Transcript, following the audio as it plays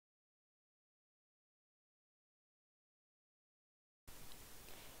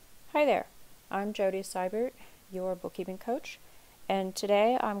Hi there, I'm Jody Seibert, your bookkeeping coach, and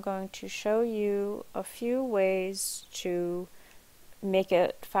today I'm going to show you a few ways to make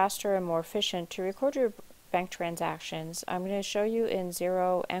it faster and more efficient to record your bank transactions. I'm going to show you in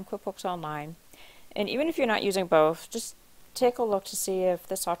Xero and Quickbooks Online, and even if you're not using both, just take a look to see if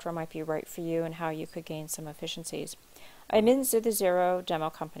the software might be right for you and how you could gain some efficiencies. I'm in the Xero demo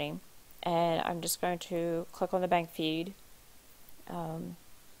company, and I'm just going to click on the bank feed.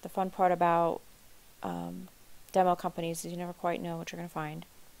 The fun part about demo companies is you never quite know what you're going to find.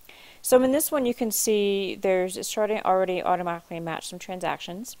 So in this one you can see it's starting already automatically match some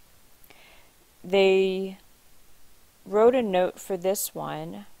transactions. They wrote a note for this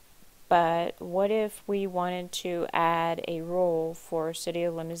one, but what if we wanted to add a rule for City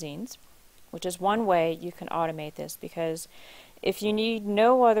of Limousines, which is one way you can automate this, because if you need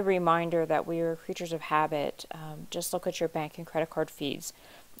no other reminder that we are creatures of habit, just look at your bank and credit card feeds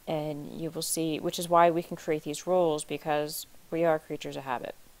and you will see, which is why we can create these rules, because we are creatures of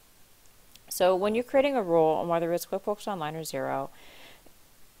habit. So when you're creating a rule, whether it's QuickBooks Online or Xero,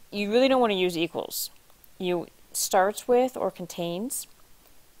 you really don't want to use equals. You starts with or contains.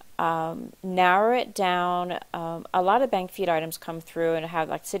 Narrow it down. A lot of bank feed items come through and have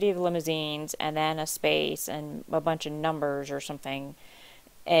like City of Limousines and then a space and a bunch of numbers or something,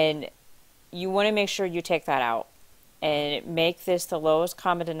 and you want to make sure you take that out and make this the lowest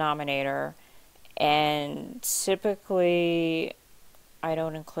common denominator, and typically I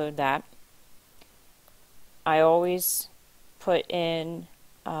don't include that. I always put in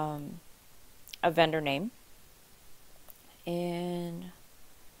a vendor name, and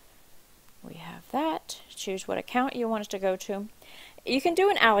we have that. Choose what account you want it to go to. You can do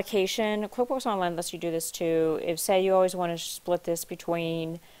an allocation. QuickBooks Online lets you do this too. If, say, you always want to split this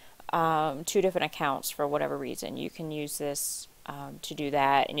between two different accounts for whatever reason, you can use this to do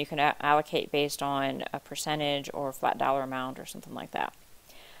that, and you can allocate based on a percentage or a flat dollar amount or something like that.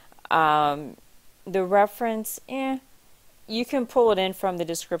 The reference, you can pull it in from the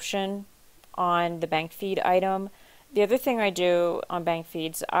description on the bank feed item. The other thing I do on bank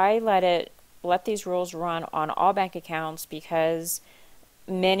feeds, I let these rules run on all bank accounts, because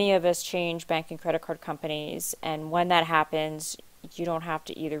many of us change bank and credit card companies, and when that happens, you don't have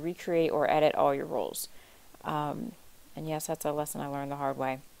to either recreate or edit all your rules. And yes, that's a lesson I learned the hard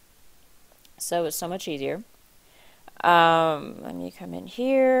way. So it's so much easier. Let me come in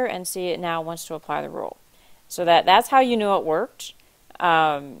here and see it now wants to apply the rule. So that's how you know it worked.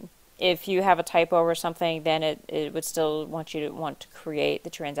 If you have a typo or something, then it would still want to create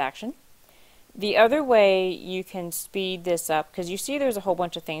the transaction. The other way you can speed this up, because you see there's a whole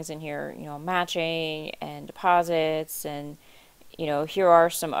bunch of things in here, matching and deposits, and here are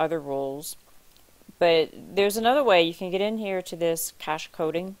some other rules. But there's another way you can get in here to this cache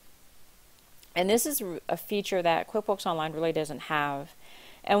coding. And this is a feature that QuickBooks Online really doesn't have.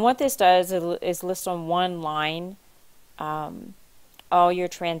 And what this does is list on one line all your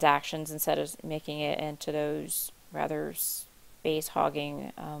transactions, instead of making it into those rather space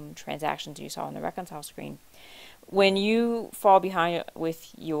hogging transactions you saw on the reconcile screen. When you fall behind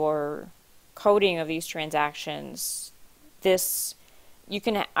with your coding of these transactions,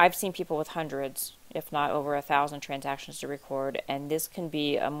 I've seen people with hundreds, if not over 1,000 transactions to record, and this can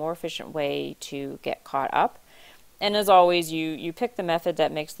be a more efficient way to get caught up. And as always, you pick the method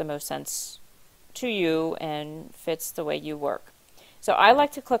that makes the most sense to you and fits the way you work. So I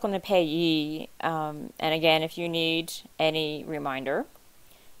like to click on the payee, and again, if you need any reminder,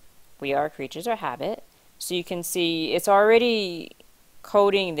 we are creatures of habit. So you can see it's already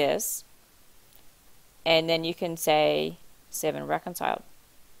coding this, and then you can say save and reconciled.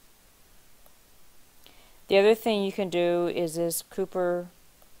 The other thing you can do is this Cooper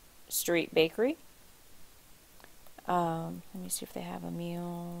Street Bakery. Let me see if they have a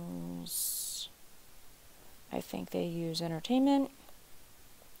meals. I think they use entertainment.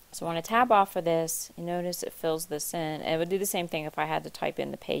 So I want to tab off of this, and notice it fills this in. And it would do the same thing if I had to type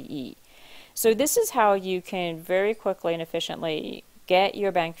in the payee. So this is how you can very quickly and efficiently get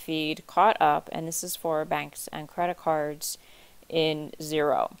your bank feed caught up, and this is for banks and credit cards in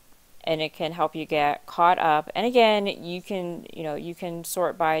Xero. And it can help you get caught up. And again, you can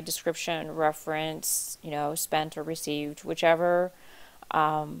sort by description, reference, spent or received, whichever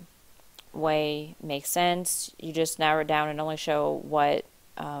way makes sense. You just narrow it down and only show what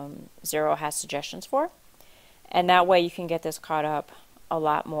Xero has suggestions for, and that way you can get this caught up a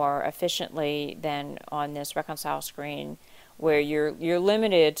lot more efficiently than on this reconcile screen, where you're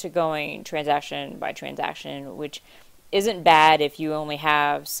limited to going transaction by transaction, which isn't bad if you only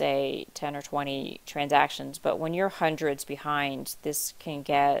have, say, 10 or 20 transactions, but when you're hundreds behind, this can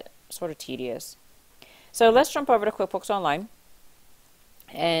get sort of tedious. So let's jump over to QuickBooks Online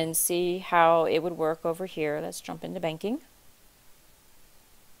and see how it would work over here. Let's jump into banking.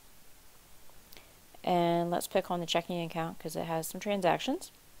 And let's pick on the checking account because it has some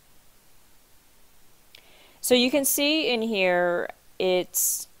transactions. So you can see in here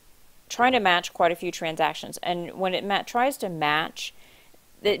it's trying to match quite a few transactions. And when it tries to match,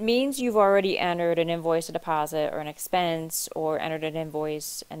 that means you've already entered an invoice, a deposit, or an expense, or entered an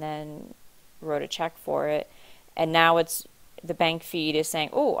invoice and then wrote a check for it. And now it's the bank feed is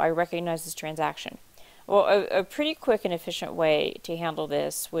saying, oh, I recognize this transaction. Well, a pretty quick and efficient way to handle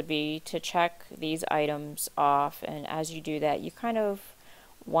this would be to check these items off. And as you do that, you kind of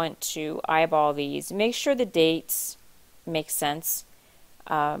want to eyeball these. Make sure the dates make sense.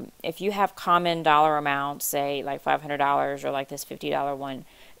 If you have common dollar amounts, say like $500 or like this $50 one,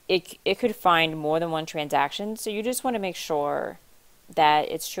 it could find more than one transaction. So you just want to make sure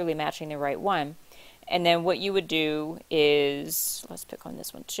that it's truly matching the right one. And then what you would do is, let's pick on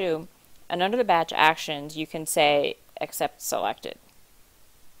this one too, and under the batch actions, you can say accept selected.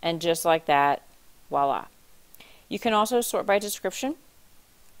 And just like that, voila. You can also sort by description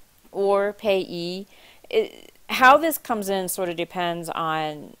or payee. How this comes in sort of depends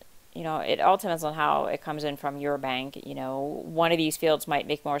on, it all depends on how it comes in from your bank. One of these fields might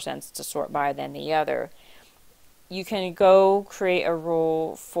make more sense to sort by than the other. You can go create a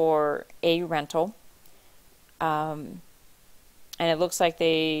rule for a rental. And it looks like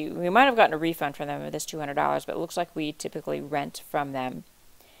we might have gotten a refund from them of this $200, but it looks like we typically rent from them.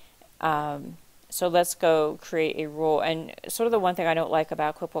 So let's go create a rule. And sort of the one thing I don't like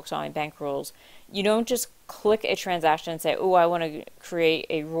about QuickBooks Online bank rules, you don't just click a transaction and say, oh, I want to create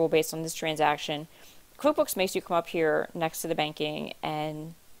a rule based on this transaction. QuickBooks makes you come up here next to the banking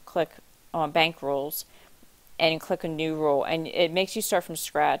and click on bank rules and click a new rule. And it makes you start from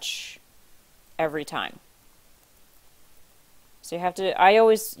scratch every time. So you have to, I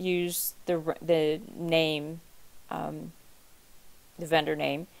always use the name, the vendor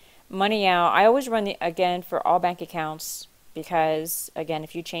name. Money out, I always run again for all bank accounts because, again,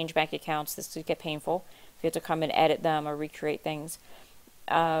 if you change bank accounts, this could get painful. If you have to come and edit them or recreate things.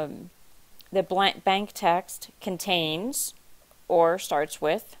 The blank bank text contains or starts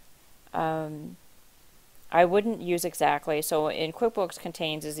with. I wouldn't use exactly. So in QuickBooks,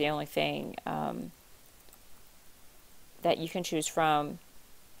 contains is the only thing that you can choose from.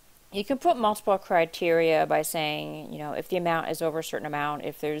 You can put multiple criteria by saying, if the amount is over a certain amount,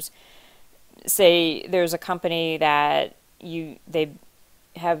 if there's a company that they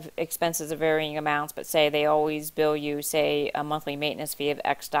have expenses of varying amounts, but say they always bill you, say, a monthly maintenance fee of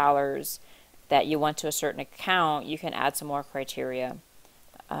X dollars that you want to a certain account, you can add some more criteria.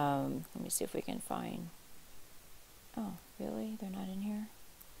 Let me see if we can find, oh, really? They're not in here?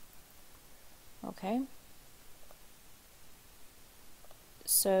 Okay.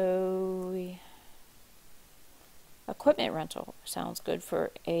 So, equipment rental sounds good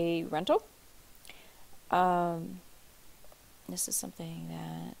for a rental. This is something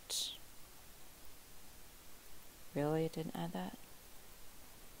that, really, it didn't add that?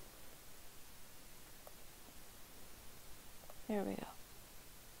 There we go.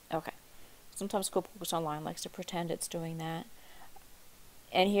 Okay. Sometimes QuickBooks Online likes to pretend it's doing that.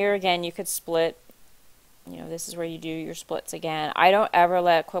 And here again, you could split. This is where you do your splits again. I don't ever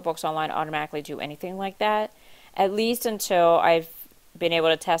let QuickBooks Online automatically do anything like that, at least until I've been able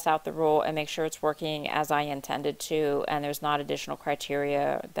to test out the rule and make sure it's working as I intended to, and there's not additional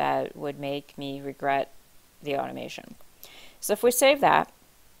criteria that would make me regret the automation. So if we save that,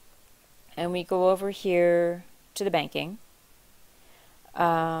 and we go over here to the banking,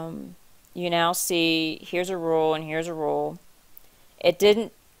 you now see here's a rule and here's a rule. It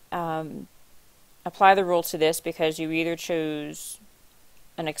didn't apply the rule to this because you either choose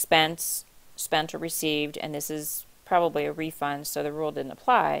an expense, spent or received, and this is probably a refund, so the rule didn't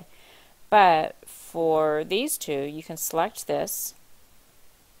apply. But for these two, you can select this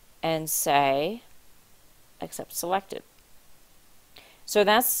and say accept selected. So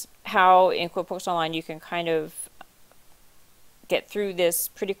that's how in QuickBooks Online you can kind of get through this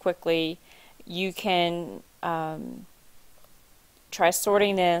pretty quickly. You can try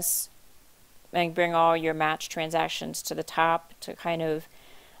sorting this and bring all your match transactions to the top to kind of,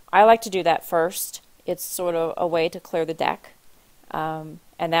 I like to do that first. It's sort of a way to clear the deck. And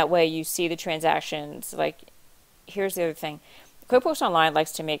that way you see the transactions. Like, here's the other thing. QuickBooks Online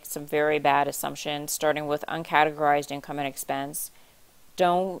likes to make some very bad assumptions, starting with uncategorized income and expense.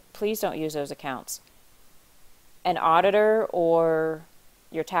 Please don't use those accounts. An auditor or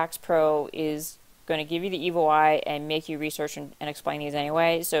your tax pro is going to give you the evil eye and make you research and explain these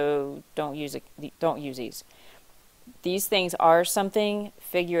anyway, so don't use these. These things are something,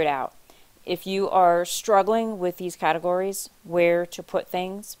 figure it out. If you are struggling with these categories, where to put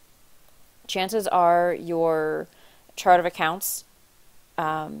things, chances are your chart of accounts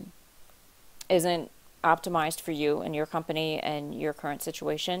isn't optimized for you and your company and your current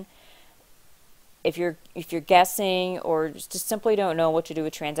situation. If you're guessing or just simply don't know what to do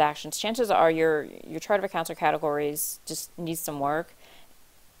with transactions, chances are your chart of accounts or categories just needs some work.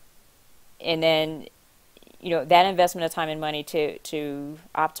 And then, that investment of time and money to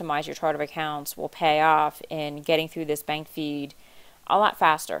optimize your chart of accounts will pay off in getting through this bank feed a lot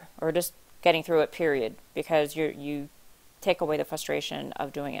faster, or just getting through it, period, because you take away the frustration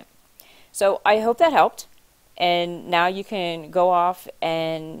of doing it. So I hope that helped, and now you can go off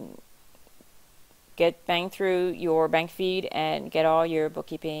and bang through your bank feed and get all your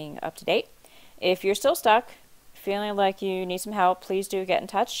bookkeeping up to date. If you're still stuck, feeling like you need some help, please do get in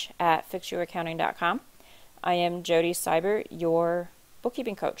touch at fixyouraccounting.com. I am Jody Cyber, your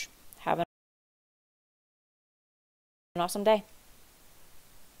bookkeeping coach. Have an awesome day.